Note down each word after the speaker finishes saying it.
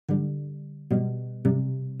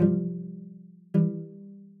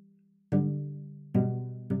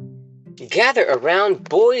gather around,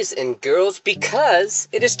 boys and girls, because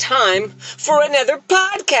it is time for another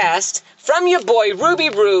podcast from your boy Ruby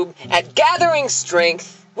Rube at Gathering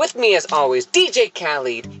Strength. With me as always, DJ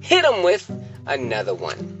Khaled. Hit him with another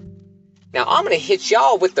one. Now I'm going to hit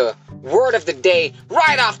y'all with the word of the day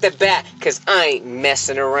right off the bat, because I ain't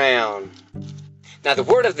messing around. Now the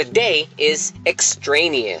word of the day is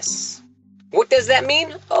extraneous. What does that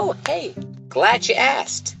mean? Oh, hey, glad you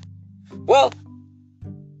asked. Well,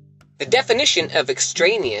 the definition of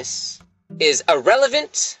extraneous is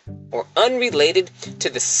irrelevant or unrelated to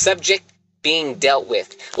the subject being dealt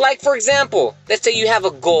with. Like, for example, let's say you have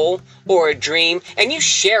a goal or a dream and you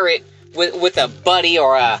share it with a buddy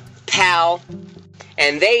or a pal,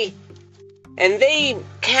 and they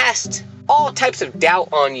cast all types of doubt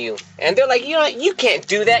on you. And they're like, you know what, you can't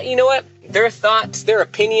do that. You know what? Their thoughts, their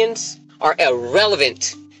opinions are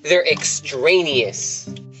irrelevant. They're extraneous.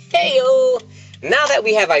 Hey-o! Now that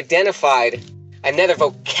we have identified another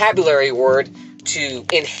vocabulary word to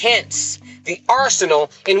enhance the arsenal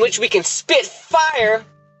in which we can spit fire,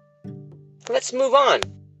 let's move on.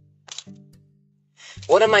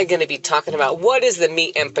 What am I going to be talking about? What is the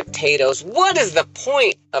meat and potatoes? What is the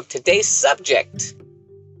point of today's subject?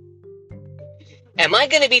 Am I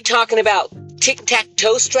going to be talking about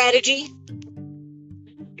tic-tac-toe strategy?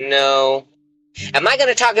 No. Am I going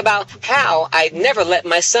to talk about how I'd never let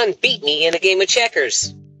my son beat me in a game of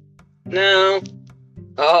checkers? No.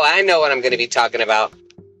 Oh, I know what I'm going to be talking about.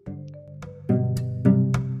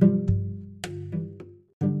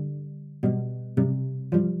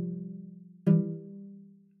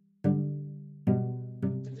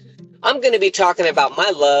 I'm going to be talking about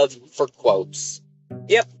my love for quotes.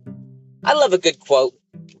 Yep, I love a good quote.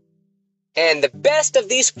 And the best of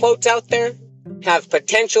these quotes out there have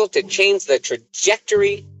potential to change the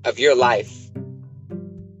trajectory of your life.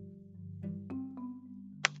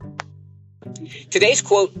 Today's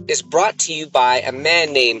quote is brought to you by a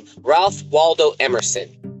man named Ralph Waldo Emerson.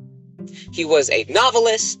 He was a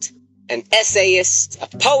novelist, an essayist, a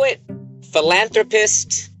poet,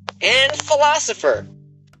 philanthropist, and philosopher.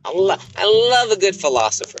 I love a good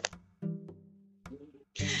philosopher.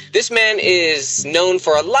 This man is known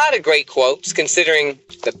for a lot of great quotes, considering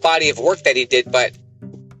the body of work that he did, but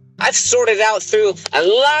I've sorted out through a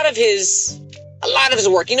lot of his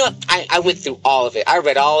work. You know what? I went through all of it. I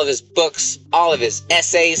read all of his books, all of his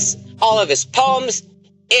essays, all of his poems,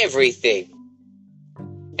 everything.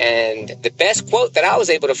 And the best quote that I was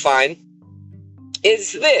able to find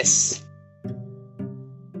is this: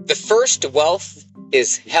 "The first wealth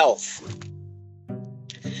is health."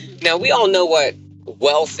 Now, we all know what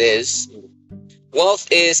wealth is. Wealth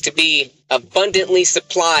is to be abundantly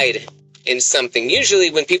supplied in something. Usually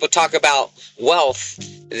when people talk about wealth,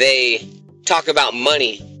 they talk about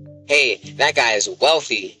money. Hey, that guy is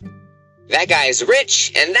wealthy. That guy is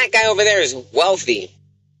rich, and that guy over there is wealthy.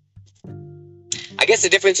 I guess the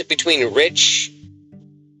difference between rich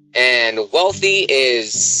and wealthy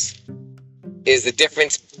is the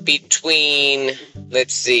difference between,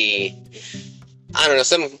 let's see, I don't know,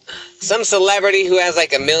 some celebrity who has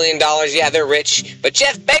like $1 million, yeah, they're rich. But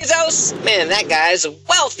Jeff Bezos, man, that guy's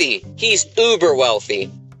wealthy. He's uber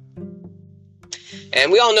wealthy.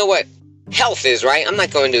 And we all know what health is, right? I'm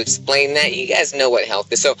not going to explain that. You guys know what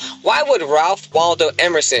health is. So why would Ralph Waldo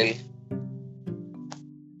Emerson,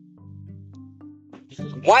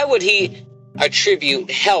 why would he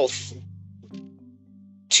attribute health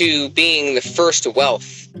to being the first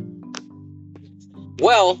wealth?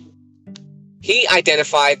 Well, he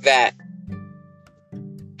identified that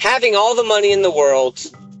having all the money in the world,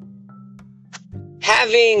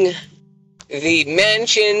 having the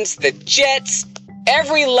mansions, the jets,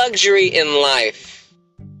 every luxury in life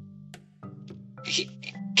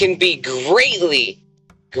can be greatly,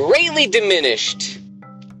 greatly diminished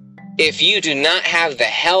if you do not have the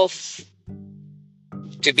health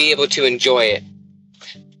to be able to enjoy it.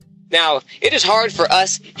 Now, it is hard for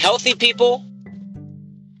us healthy people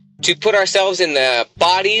to put ourselves in the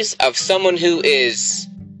bodies of someone who is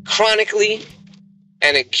chronically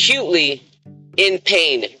and acutely in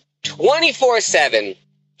pain 24/7.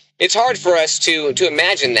 It's hard for us to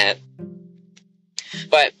imagine that.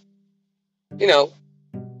 But, you know,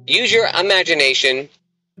 use your imagination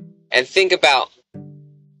and think about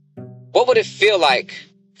what would it feel like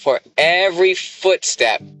for every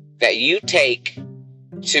footstep that you take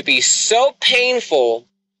to be so painful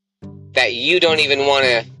that you don't even want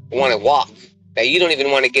to walk, that you don't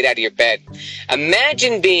even want to get out of your bed.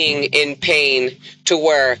 Imagine being in pain to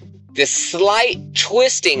where the slight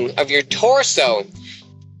twisting of your torso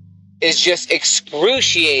is just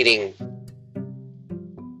excruciating.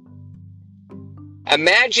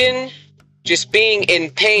 Imagine just being in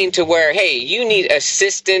pain to where, hey, you need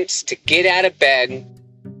assistance to get out of bed,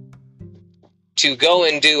 to go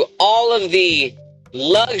and do all of the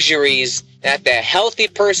luxuries that the healthy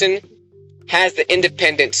person has the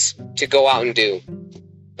independence to go out and do.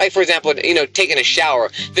 Like, for example, taking a shower.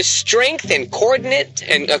 The strength and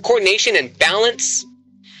coordination and balance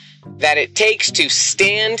that it takes to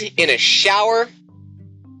stand in a shower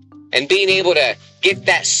and being able to get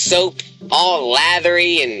that soap all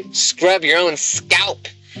lathery and scrub your own scalp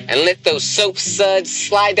and let those soap suds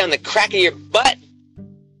slide down the crack of your butt.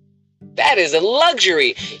 That is a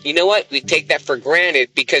luxury. You know what? We take that for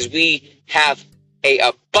granted because we have an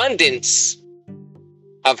abundance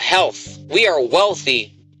of health. We are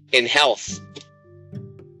wealthy in health.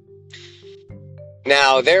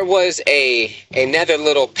 Now, there was another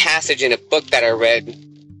little passage in a book that I read.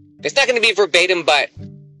 It's not going to be verbatim, but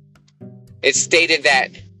it stated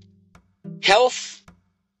that health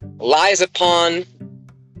lies upon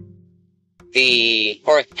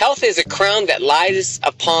health is a crown that lies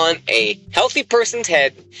upon a healthy person's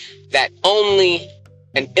head that only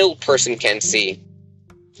an ill person can see.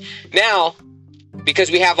 Now, because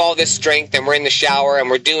we have all this strength and we're in the shower and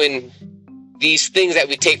we're doing these things that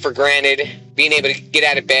we take for granted, being able to get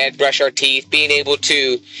out of bed, brush our teeth, being able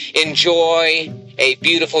to enjoy a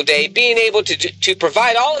beautiful day, being able to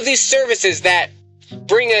provide all of these services that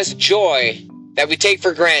bring us joy that we take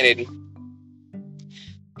for granted.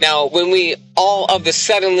 Now, when we all of a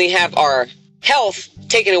suddenly have our health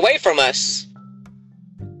taken away from us,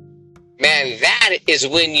 man, that is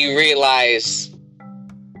when you realize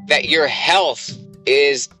that your health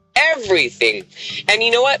is everything. And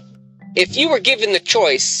you know what? If you were given the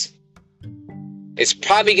choice, it's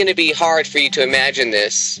probably going to be hard for you to imagine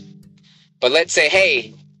this. But let's say,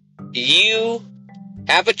 hey, you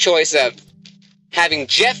have a choice of having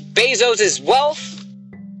Jeff Bezos' wealth,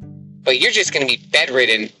 but you're just going to be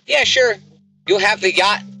bedridden. Yeah, sure. You'll have the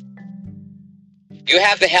yacht. You'll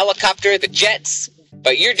have the helicopter, the jets,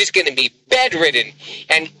 but you're just going to be bedridden.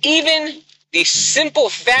 And even the simple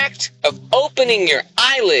fact of opening your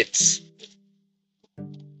eyelids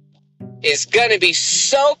is going to be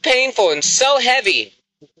so painful and so heavy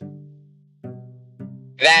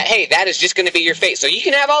that, hey, that is just going to be your fate. So you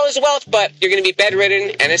can have all this wealth, but you're going to be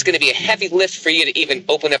bedridden, and it's going to be a heavy lift for you to even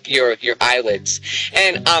open up your eyelids.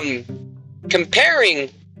 And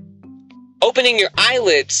comparing opening your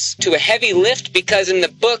eyelids to a heavy lift, because in the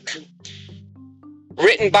book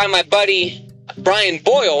written by my buddy Brian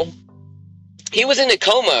Boyle, he was in a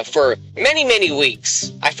coma for many, many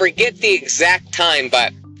weeks. I forget the exact time,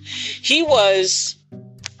 but he was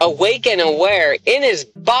awake and aware in his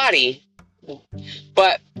body,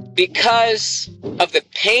 but because of the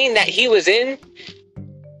pain that he was in,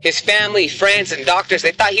 his family, friends, and doctors,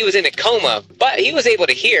 they thought he was in a coma, but he was able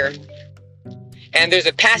to hear. And there's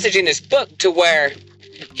a passage in his book to where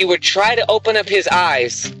he would try to open up his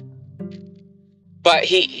eyes, but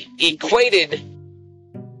he equated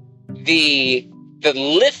the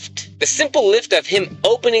lift, the simple lift of him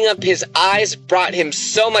opening up his eyes brought him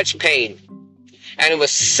so much pain. And it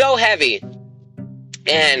was so heavy.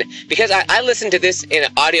 And because I listened to this in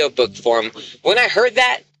an audiobook form, when I heard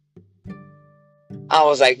that, I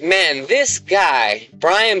was like, man, this guy,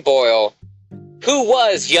 Brian Boyle, who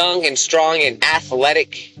was young and strong and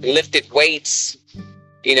athletic, lifted weights,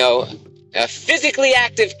 a physically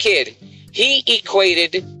active kid, he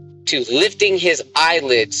equated to lifting his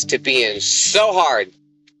eyelids to being so hard.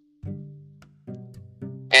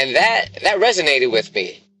 And that resonated with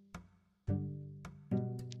me.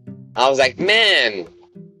 I was like, man,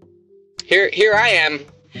 here I am,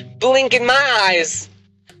 blinking my eyes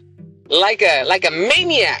like a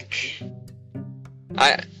maniac.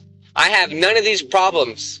 I have none of these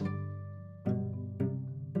problems.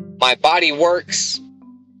 My body works.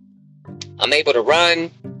 I'm able to run,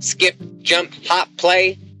 skip, jump, hop,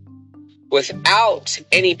 play without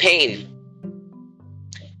any pain.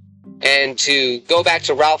 And to go back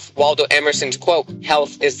to Ralph Waldo Emerson's quote,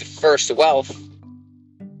 health is the first wealth.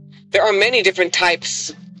 There are many different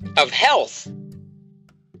types of health.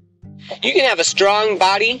 You can have a strong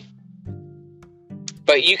body,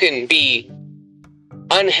 but you can be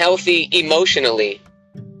unhealthy emotionally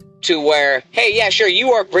to where, hey, yeah, sure,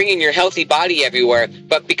 you are bringing your healthy body everywhere,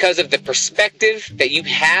 but because of the perspective that you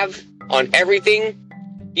have on everything,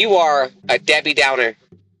 you are a Debbie Downer.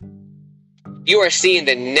 You are seeing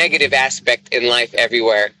the negative aspect in life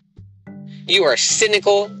everywhere. You are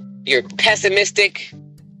cynical, you're pessimistic,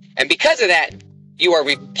 and because of that, you are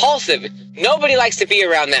repulsive. Nobody likes to be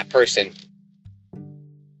around that person.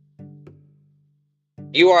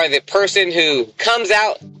 You are the person who comes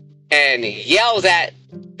out and yells at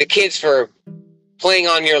the kids for playing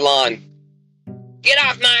on your lawn. Get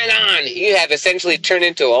off my lawn! You have essentially turned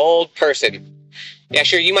into an old person. Yeah,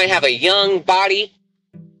 sure, you might have a young body,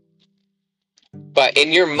 but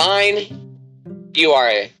in your mind, you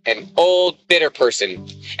are an old, bitter person.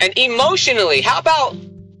 And emotionally, how about,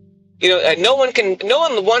 no one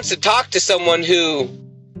wants to talk to someone who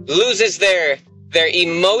loses their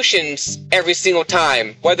emotions every single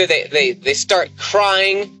time, whether they start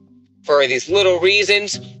crying for these little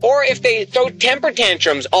reasons, or if they throw temper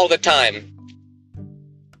tantrums all the time.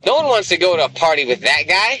 No one wants to go to a party with that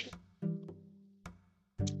guy.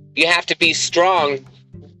 You have to be strong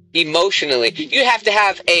emotionally. You have to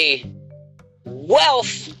have a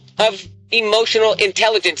wealth of emotional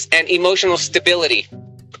intelligence and emotional stability.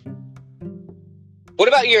 What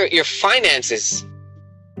about your finances?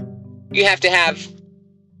 You have to have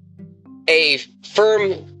a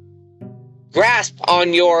firm grasp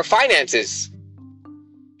on your finances.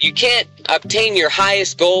 You can't obtain your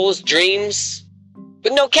highest goals, dreams,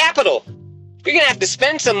 with no capital. You're going to have to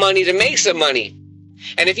spend some money to make some money.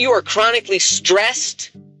 And if you are chronically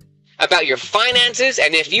stressed about your finances,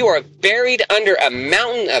 and if you are buried under a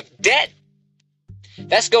mountain of debt,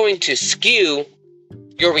 that's going to skew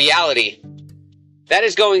your reality. That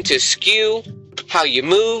is going to skew how you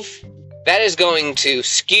move. That is going to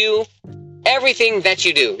skew everything that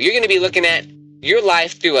you do. You're going to be looking at your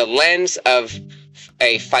life through a lens of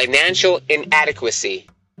a financial inadequacy.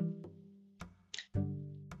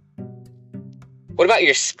 What about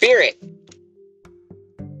your spirit?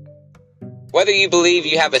 Whether you believe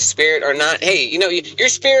you have a spirit or not, hey, your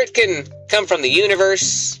spirit can come from the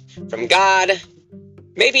universe, from God,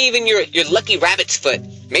 maybe even your lucky rabbit's foot.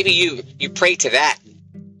 Maybe you pray to that.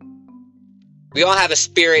 We all have a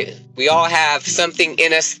spirit. We all have something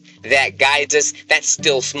in us that guides us, that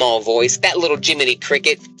still small voice, that little Jiminy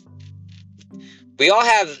Cricket. We all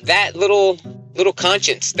have that little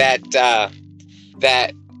conscience that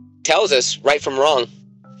tells us right from wrong.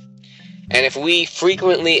 And if we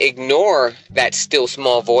frequently ignore that still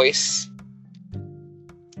small voice,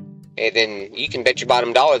 then you can bet your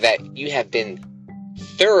bottom dollar that you have been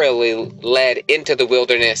thoroughly led into the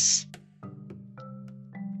wilderness.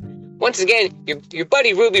 Once again, your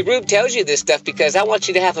buddy Ruby Rube tells you this stuff because I want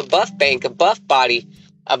you to have a buff bank, a buff body,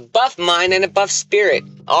 a buff mind, and a buff spirit.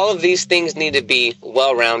 All of these things need to be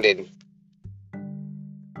well-rounded.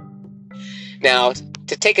 Now,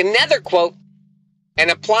 to take another quote and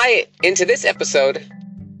apply it into this episode,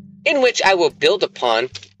 in which I will build upon,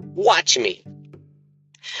 watch me.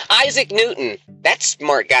 Isaac Newton, that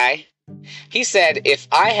smart guy, he said, "If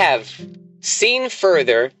I have seen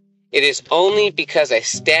further, it is only because I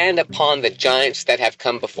stand upon the giants that have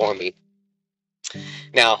come before me."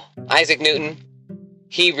 Now, Isaac Newton,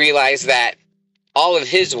 he realized that all of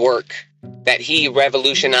his work that he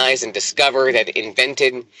revolutionized and discovered and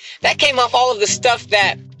invented, that came off all of the stuff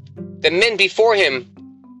that the men before him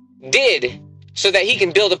did so that he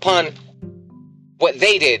can build upon what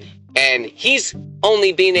they did. And he's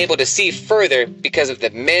only being able to see further because of the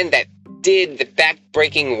men that did the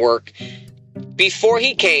back-breaking work before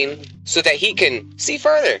he came so that he can see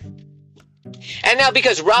further. And now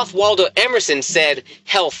because Ralph Waldo Emerson said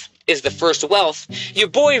health is the first wealth, your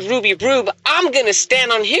boy Ruby Rube, I'm going to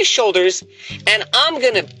stand on his shoulders and I'm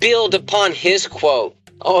going to build upon his quote.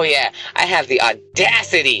 Oh yeah, I have the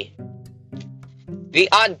audacity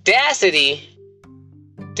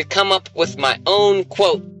to come up with my own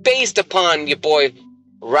quote based upon your boy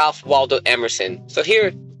Ralph Waldo Emerson. So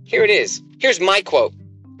here it is. Here's my quote.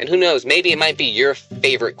 And who knows, maybe it might be your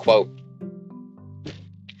favorite quote.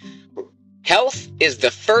 Health is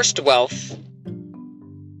the first wealth,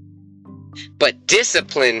 but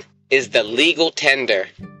discipline is the legal tender.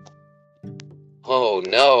 Oh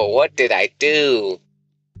no, what did I do?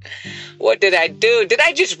 What did I do? Did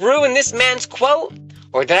I just ruin this man's quote?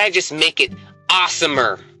 Or did I just make it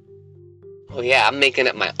awesomer? Oh yeah, I'm making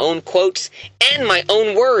up my own quotes and my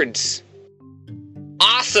own words.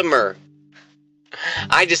 Awesomer.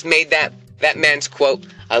 I just made that man's quote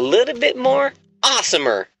a little bit more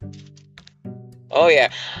awesomer. Oh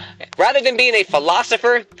yeah. Rather than being a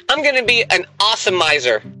philosopher, I'm going to be an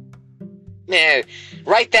awesomizer. Man,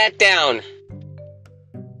 write that down.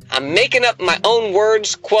 I'm making up my own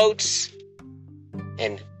words, quotes,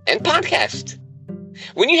 and podcast.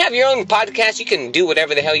 When you have your own podcast, you can do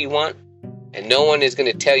whatever the hell you want, and no one is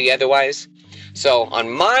going to tell you otherwise. So on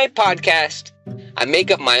my podcast, I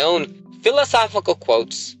make up my own philosophical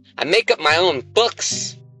quotes. I make up my own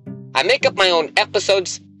books. I make up my own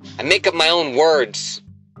episodes. I make up my own words.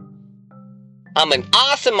 I'm an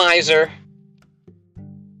awesomizer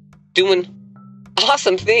doing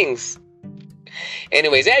awesome things.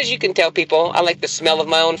 Anyways, as you can tell, people, I like the smell of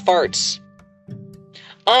my own farts.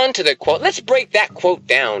 On to the quote. Let's break that quote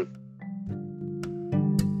down.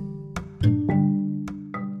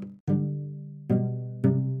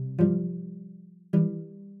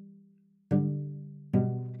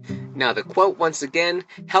 Now, the quote once again: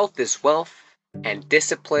 health is wealth, and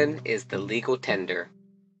discipline is the legal tender.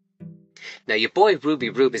 Now, your boy Ruby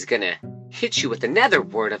Rube is gonna hit you with another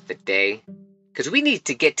word of the day, because we need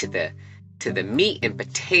to get to the meat and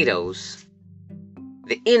potatoes,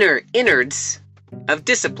 the innards of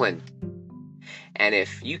discipline. And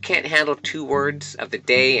if you can't handle 2 words of the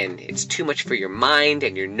day and it's too much for your mind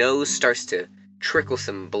and your nose starts to trickle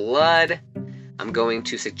some blood, I'm going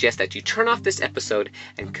to suggest that you turn off this episode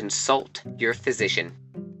and consult your physician.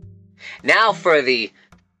 Now for the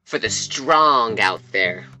strong out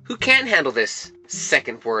there who can't handle this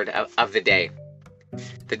second word of the day.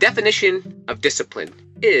 The definition of discipline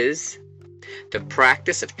is the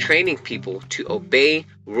practice of training people to obey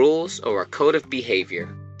rules or a code of behavior,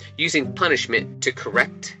 using punishment to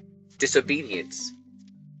correct disobedience.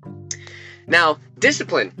 Now,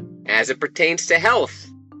 discipline, as it pertains to health,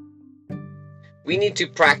 we need to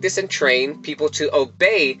practice and train people to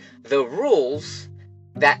obey the rules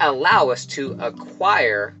that allow us to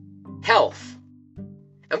acquire health.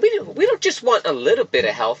 And we don't just want a little bit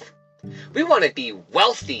of health. We want to be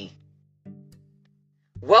wealthy.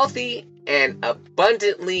 Wealthy and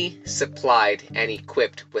abundantly supplied and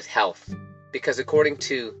equipped with health. Because according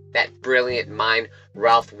to that brilliant mind,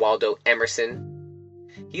 Ralph Waldo Emerson,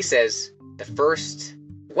 he says the first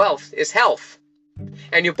wealth is health.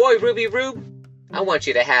 And your boy Ruby Rube, I want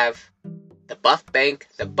you to have the buff bank,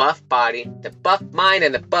 the buff body, the buff mind,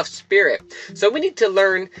 and the buff spirit. So we need to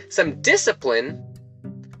learn some discipline.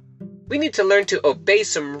 We need to learn to obey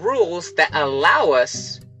some rules that allow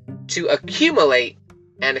us to accumulate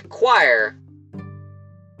and acquire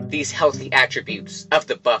these healthy attributes of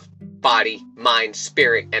the buff body, mind,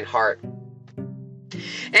 spirit, and heart.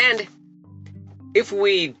 And if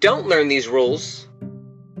we don't learn these rules,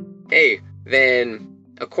 then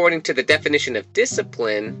according to the definition of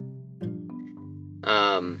discipline,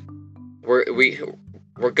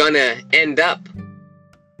 we're gonna end up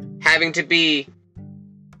having to be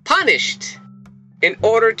punished in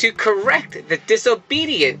order to correct the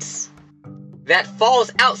disobedience that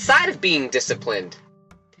falls outside of being disciplined.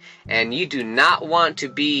 And you do not want to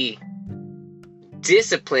be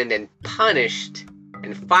disciplined and punished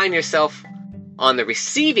and find yourself on the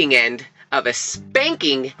receiving end of a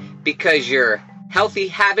spanking because your healthy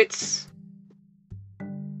habits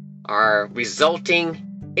are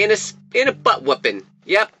resulting in a butt whooping.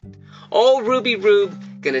 Yep. Old Ruby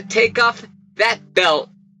Rube gonna take off that belt,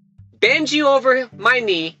 bend you over my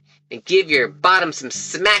knee, and give your bottom some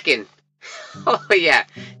smacking. Oh yeah,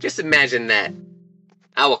 just imagine that.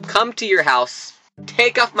 I will come to your house,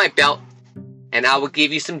 take off my belt, and I will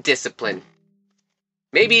give you some discipline.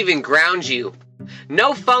 Maybe even ground you.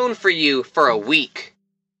 No phone for you for a week.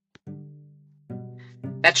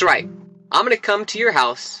 That's right. I'm gonna come to your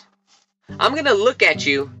house. I'm gonna look at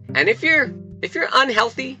you, and if you're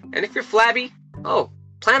unhealthy and if you're flabby,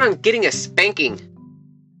 plan on getting a spanking.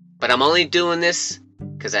 But I'm only doing this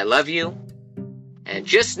because I love you. And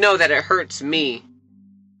just know that it hurts me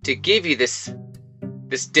to give you this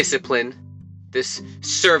discipline, this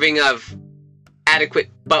serving of adequate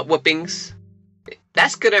butt whoopings.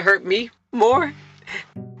 That's gonna hurt me more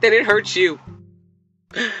than it hurts you.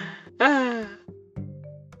 Now,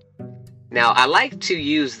 I like to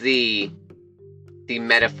use the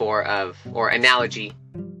metaphor of, or analogy,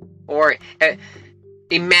 or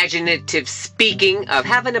imaginative speaking of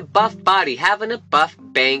having a buff body, having a buff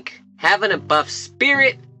bank, having a buff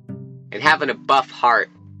spirit, and having a buff heart.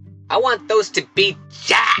 I want those to be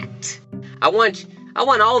jacked. I want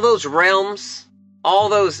all those realms, all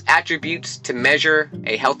those attributes to measure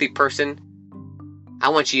a healthy person. I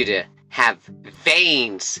want you to have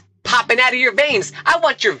veins popping out of your veins. I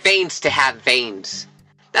want your veins to have veins.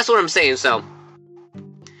 That's what I'm saying. So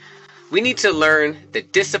we need to learn the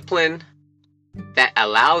discipline that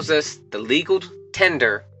allows us the legal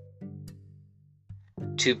tender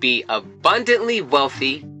to be abundantly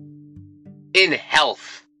wealthy in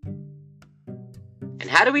health. And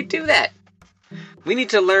how do we do that? We need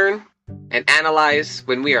to learn and analyze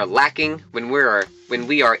when we are lacking, when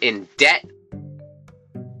we are in debt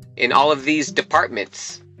in all of these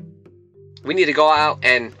departments. We need to go out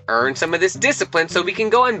and earn some of this discipline so we can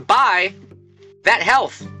go and buy that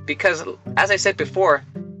health. Because, as I said before,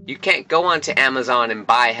 you can't go onto Amazon and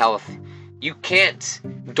buy health. You can't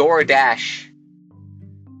DoorDash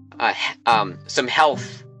some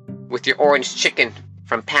health with your orange chicken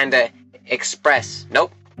from Panda express.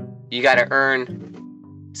 Nope. You got to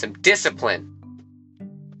earn some discipline.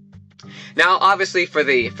 Now, obviously, for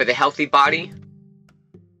the healthy body,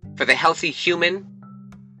 for the healthy human,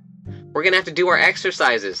 we're going to have to do our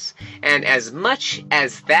exercises. And as much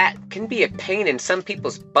as that can be a pain in some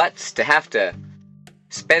people's butts to have to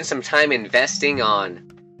spend some time investing on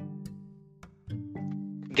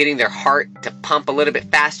getting their heart to pump a little bit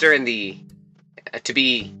faster and to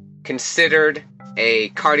be considered a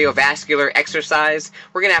cardiovascular exercise,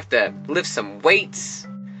 we're going to have to lift some weights.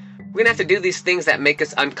 We're going to have to do these things that make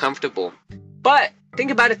us uncomfortable. But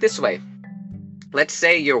think about it this way. Let's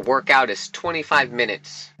say your workout is 25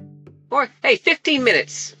 minutes. Or, hey, 15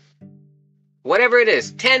 minutes. Whatever it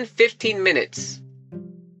is, 10, 15 minutes.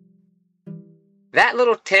 That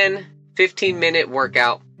little 10, 15 minute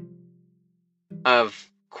workout of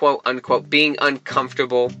quote unquote being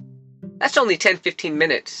uncomfortable, that's only 10, 15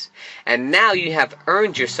 minutes. And now you have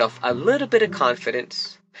earned yourself a little bit of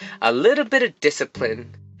confidence, a little bit of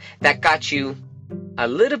discipline that got you a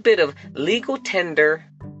little bit of legal tender,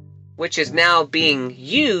 which is now being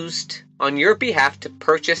used on your behalf to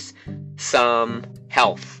purchase some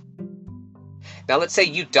health. Now let's say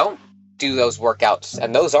you don't do those workouts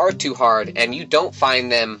and those are too hard and you don't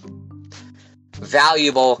find them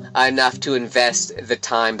valuable enough to invest the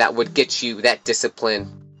time that would get you that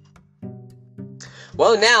discipline.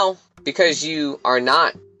 Well, now, because you are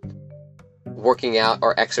not working out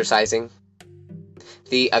or exercising,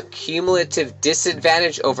 the accumulative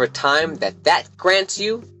disadvantage over time that grants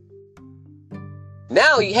you,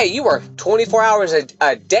 now, hey, you are 24 hours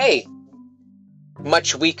a day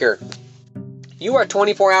much weaker. You are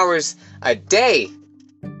 24 hours a day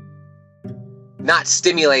not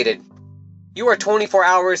stimulated. You are 24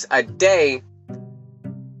 hours a day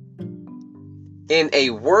in a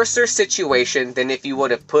worser situation than if you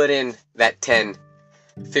would have put in that 10,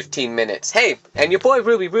 15 minutes. Hey, and your boy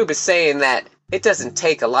Ruby Rube is saying that it doesn't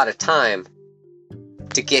take a lot of time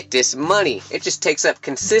to get this money. It just takes up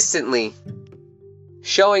consistently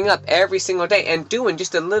showing up every single day and doing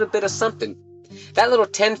just a little bit of something. That little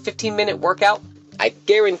 10, 15 minute workout, I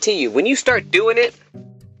guarantee you, when you start doing it,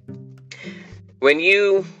 when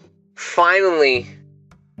you finally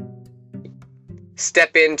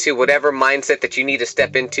step into whatever mindset that you need to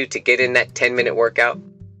step into to get in that 10-minute workout,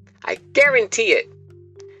 I guarantee it,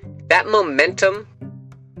 that momentum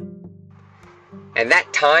and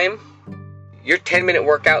that time, your 10-minute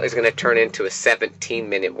workout is going to turn into a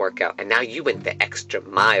 17-minute workout. And now you went the extra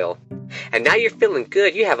mile. And now you're feeling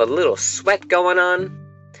good. You have a little sweat going on.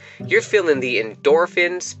 You're feeling the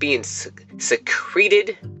endorphins being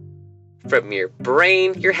secreted from your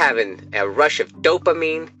brain. You're having a rush of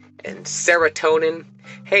dopamine and serotonin.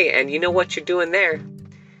 Hey, and you know what you're doing there?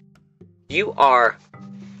 You are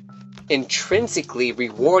intrinsically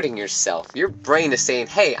rewarding yourself. Your brain is saying,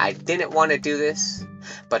 hey, I didn't want to do this,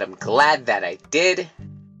 but I'm glad that I did.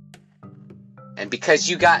 And because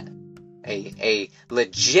you got a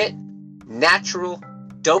legit natural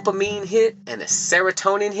dopamine hit and a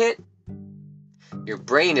serotonin hit, your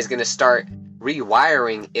brain is going to start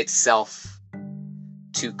rewiring itself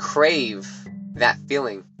to crave that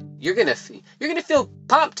feeling. You're going to feel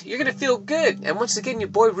pumped. You're going to feel good. And once again, your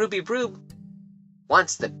boy Ruby Rube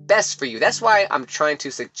wants the best for you. That's why I'm trying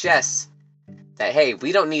to suggest that, hey,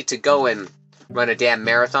 we don't need to go and run a damn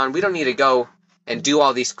marathon. We don't need to go and do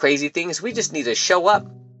all these crazy things. We just need to show up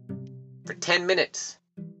for 10 minutes.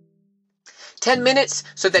 10 minutes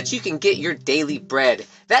so that you can get your daily bread.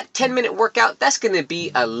 That 10-minute workout, that's going to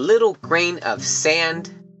be a little grain of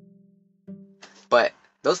sand. But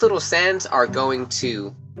those little sands are going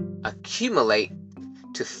to accumulate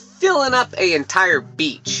to filling up an entire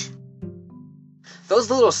beach.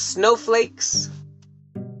 Those little snowflakes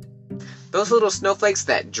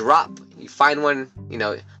that drop, you find one,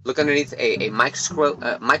 look underneath a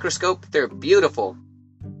microscope, they're beautiful.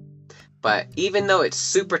 But even though it's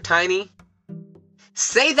super tiny,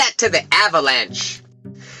 say that to the avalanche.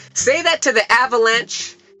 Say that to the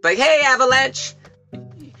avalanche. Like, hey, avalanche,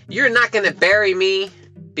 you're not going to bury me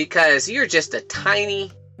because you're just a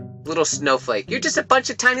tiny little snowflake. You're just a bunch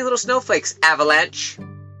of tiny little snowflakes, avalanche.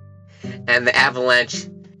 And the avalanche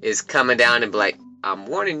is coming down and be like, I'm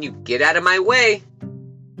warning you, get out of my way.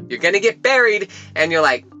 You're going to get buried. And you're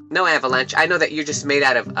like, no, avalanche, I know that you're just made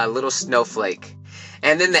out of a little snowflake.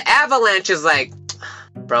 And then the avalanche is like,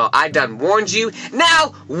 bro, I done warned you.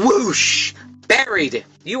 Now, whoosh, buried.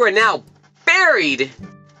 You are now buried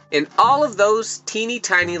in all of those teeny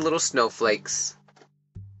tiny little snowflakes.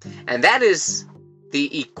 And that is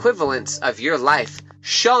the equivalence of your life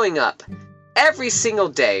showing up every single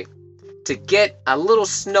day to get a little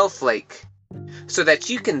snowflake so that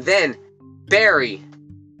you can then bury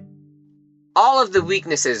all of the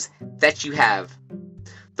weaknesses that you have.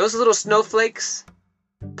 Those little snowflakes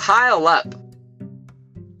pile up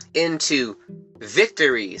into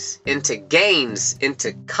victories, into gains,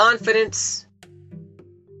 into confidence,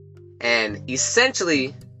 and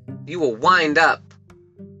essentially you will wind up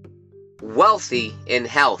wealthy in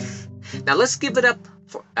health. Now let's give it up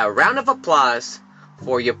for a round of applause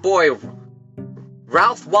for your boy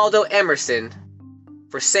Ralph Waldo Emerson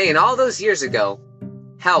for saying all those years ago,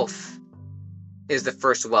 health is the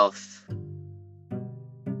first wealth.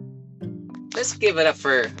 Let's give it up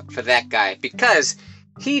for that guy, because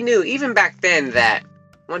he knew even back then that,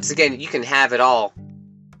 once again, you can have it all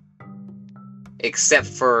except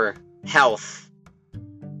for health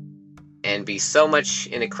and be so much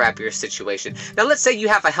in a crappier situation. Now let's say you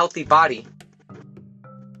have a healthy body,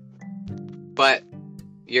 but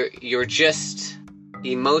you're just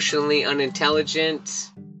emotionally unintelligent,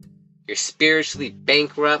 you're spiritually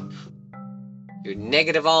bankrupt, you're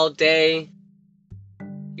negative all day,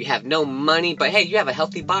 you have no money, but hey, you have a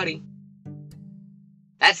healthy body.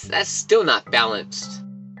 That's still not balanced,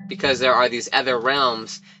 because there are these other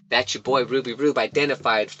realms that your boy Ruby Rube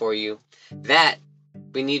identified for you that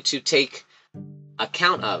we need to take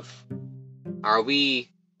account of. Are we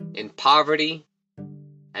in poverty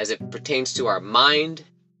as it pertains to our mind?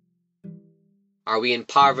 Are we in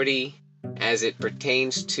poverty as it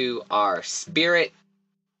pertains to our spirit?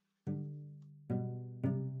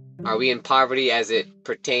 Are we in poverty as it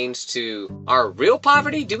pertains to our real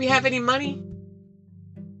poverty? Do we have any money?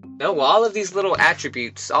 No, well, all of these little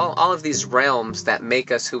attributes, all of these realms that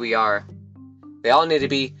make us who we are, they all need to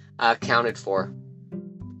be accounted for.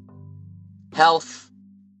 Health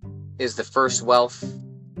is the first wealth.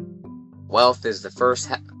 Wealth is the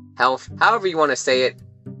first health. However you want to say it.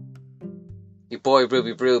 Your boy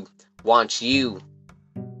Ruby Rube wants you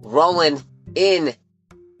rolling in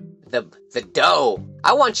the dough.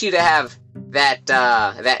 I want you to have that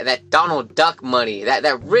Donald Duck money,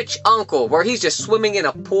 that rich uncle where he's just swimming in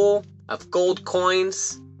a pool of gold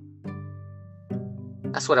coins.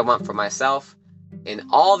 That's what I want for myself in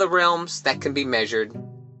all the realms that can be measured,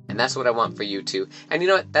 and that's what I want for you too. And you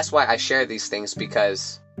know what? That's why I share these things,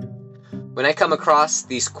 because when I come across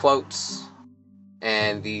these quotes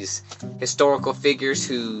and these historical figures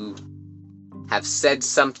who have said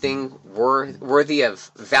something worthy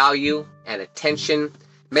of value and attention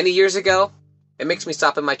many years ago, it makes me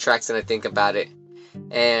stop in my tracks and I think about it,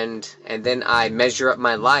 and then I measure up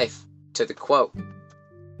my life to the quote.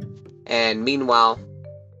 And meanwhile,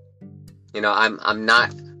 you know, I'm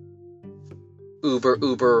not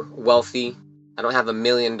uber wealthy. I don't have $1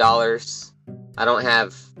 million. I don't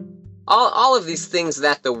have all of these things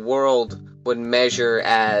that the world would measure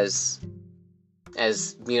as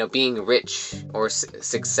you know, being rich or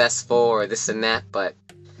successful or this and that. But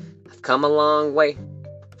I've come a long way.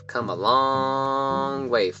 Come a long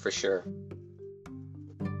way for sure.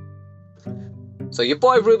 So your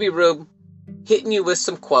boy Ruby Rube hitting you with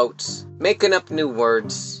some quotes, making up new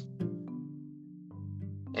words,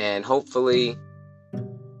 and hopefully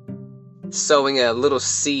sowing a little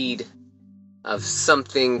seed of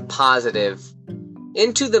something positive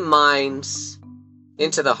into the minds,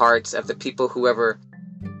 into the hearts of the people who ever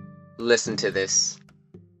listen to this.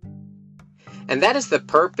 And that is the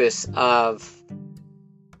purpose of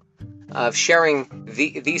sharing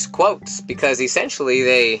these quotes, because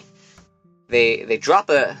essentially they drop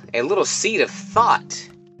a little seed of thought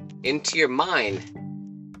into your mind,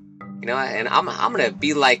 you know. And I'm gonna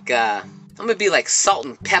be like Salt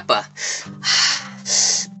and Pepper.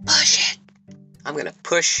 Push it. I'm gonna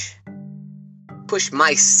push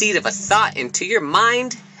my seed of a thought into your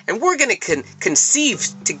mind, and we're gonna conceive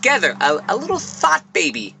together a little thought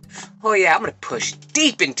baby. Oh yeah, I'm gonna push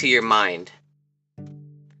deep into your mind.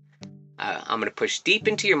 I'm going to push deep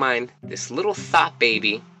into your mind this little thought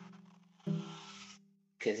baby.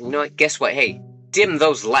 Because you know what? Guess what? Hey, dim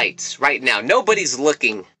those lights right now. Nobody's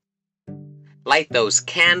looking. Light those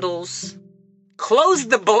candles. Close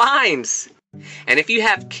the blinds. And if you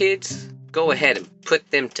have kids, go ahead and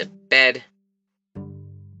put them to bed.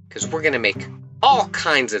 Because we're going to make all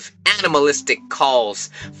kinds of animalistic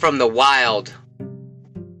calls from the wild.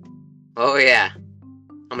 Oh yeah.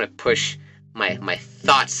 I'm going to push my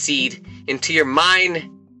thought seed into your mind.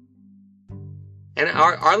 And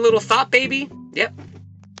our little thought baby, yep,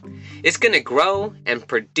 it's gonna grow and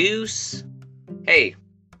produce. Hey,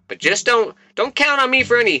 but just don't count on me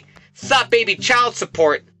for any thought baby child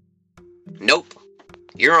support. Nope,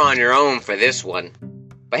 you're on your own for this one.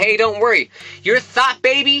 But hey, don't worry, your thought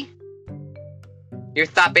baby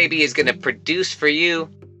is gonna produce for you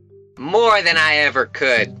more than I ever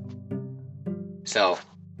could. So,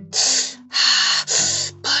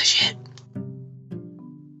 push it.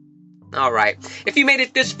 All right. If you made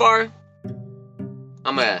it this far,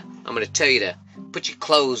 I'm gonna tell you to put your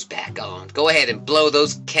clothes back on. Go ahead and blow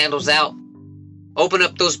those candles out. Open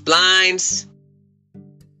up those blinds.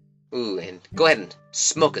 Ooh, and go ahead and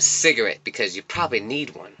smoke a cigarette because you probably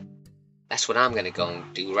need one. That's what I'm gonna go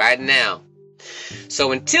and do right now.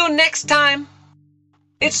 So until next time,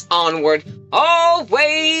 it's onward,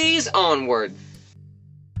 always onward.